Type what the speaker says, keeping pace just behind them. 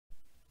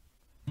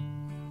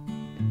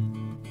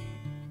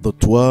The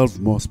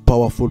 12 most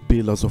powerful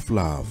pillars of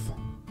love.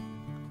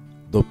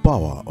 The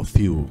power of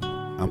you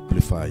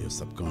amplify your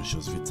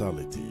subconscious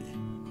vitality.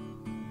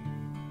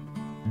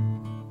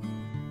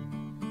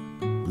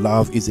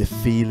 Love is a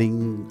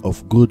feeling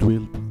of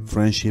goodwill,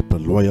 friendship,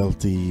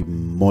 loyalty,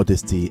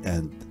 modesty,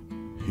 and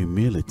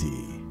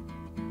humility.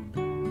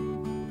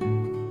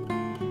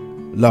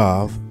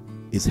 Love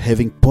is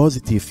having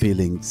positive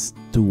feelings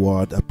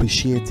toward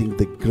appreciating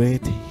the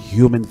great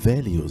human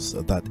values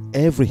that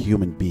every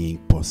human being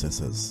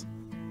possesses,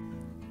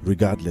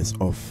 regardless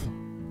of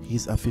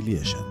his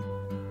affiliation.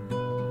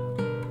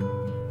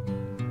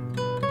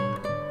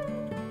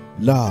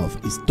 Love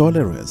is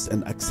tolerance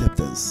and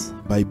acceptance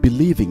by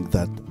believing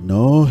that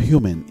no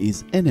human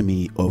is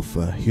enemy of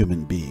a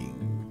human being.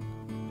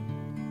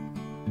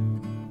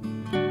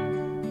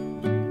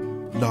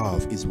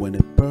 Love is when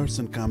a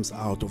person comes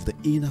out of the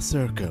inner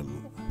circle,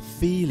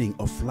 feeling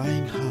of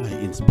flying high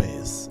in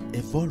space,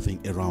 evolving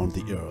around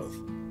the earth,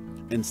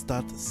 and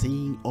start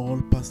seeing all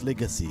past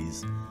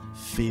legacies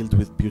filled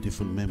with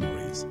beautiful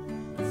memories,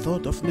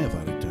 thought of never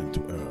return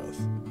to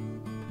earth.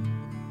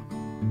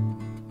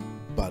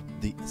 But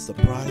the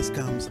surprise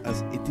comes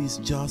as it is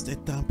just a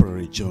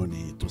temporary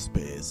journey to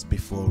space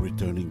before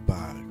returning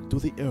back to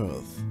the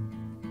earth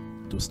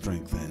to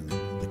strengthen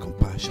the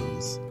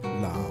compassions,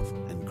 love,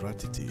 and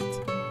gratitude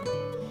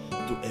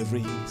to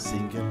every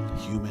single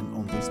human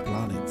on this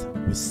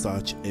planet with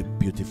such a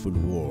beautiful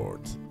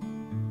world.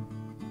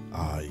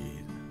 I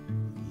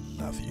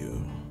love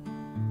you.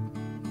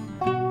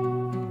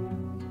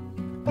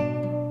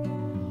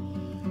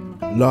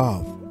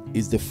 Love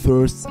is the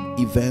first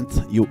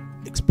event you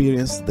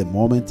experienced the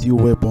moment you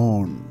were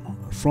born,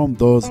 from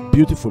those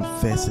beautiful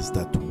faces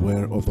that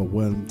were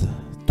overwhelmed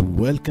to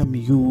welcome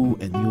you,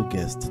 a new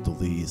guest, to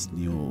this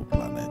new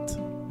planet.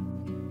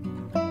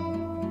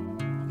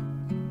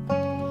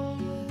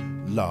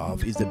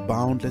 Love is the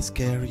boundless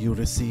care you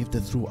received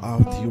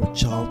throughout your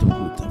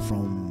childhood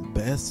from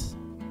best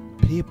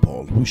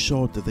people who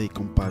showed their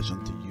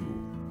compassion to you.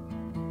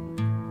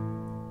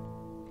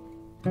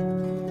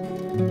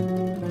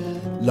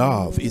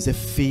 Love is a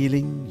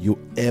feeling you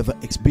ever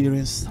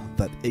experienced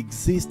that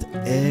exists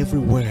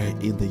everywhere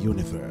in the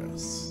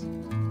universe.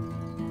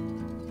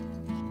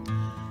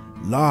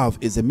 Love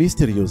is a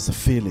mysterious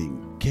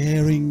feeling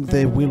carrying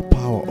the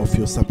willpower of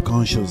your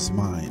subconscious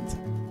mind,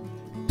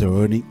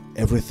 turning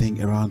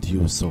everything around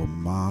you so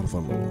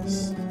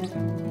marvelous.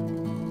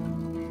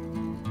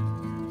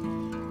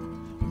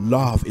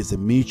 Love is a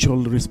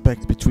mutual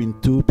respect between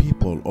two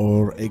people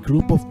or a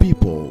group of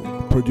people,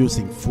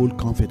 producing full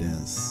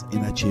confidence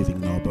in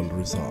achieving noble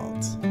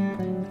results.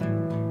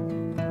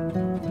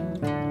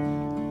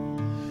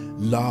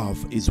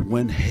 Love is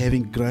when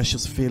having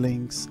gracious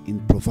feelings in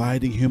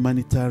providing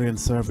humanitarian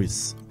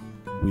service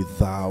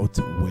without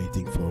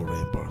waiting for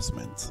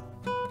reimbursement.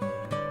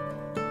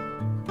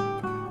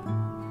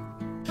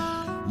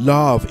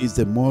 Love is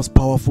the most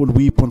powerful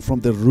weapon from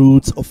the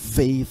roots of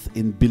faith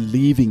in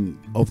believing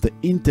of the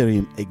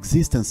interim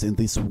existence in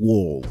this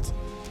world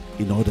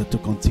in order to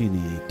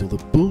continue to the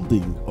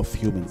building of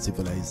human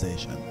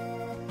civilization,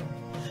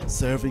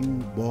 serving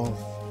both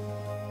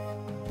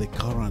the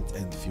current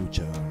and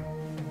future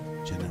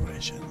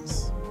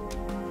generations.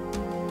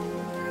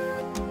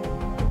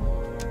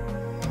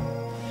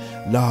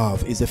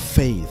 Love is a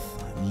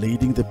faith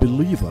leading the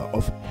believer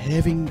of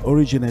having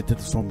originated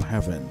from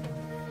heaven,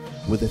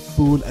 with a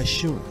full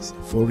assurance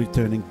for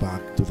returning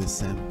back to the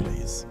same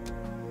place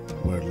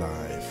where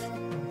life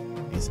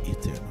is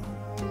eternal.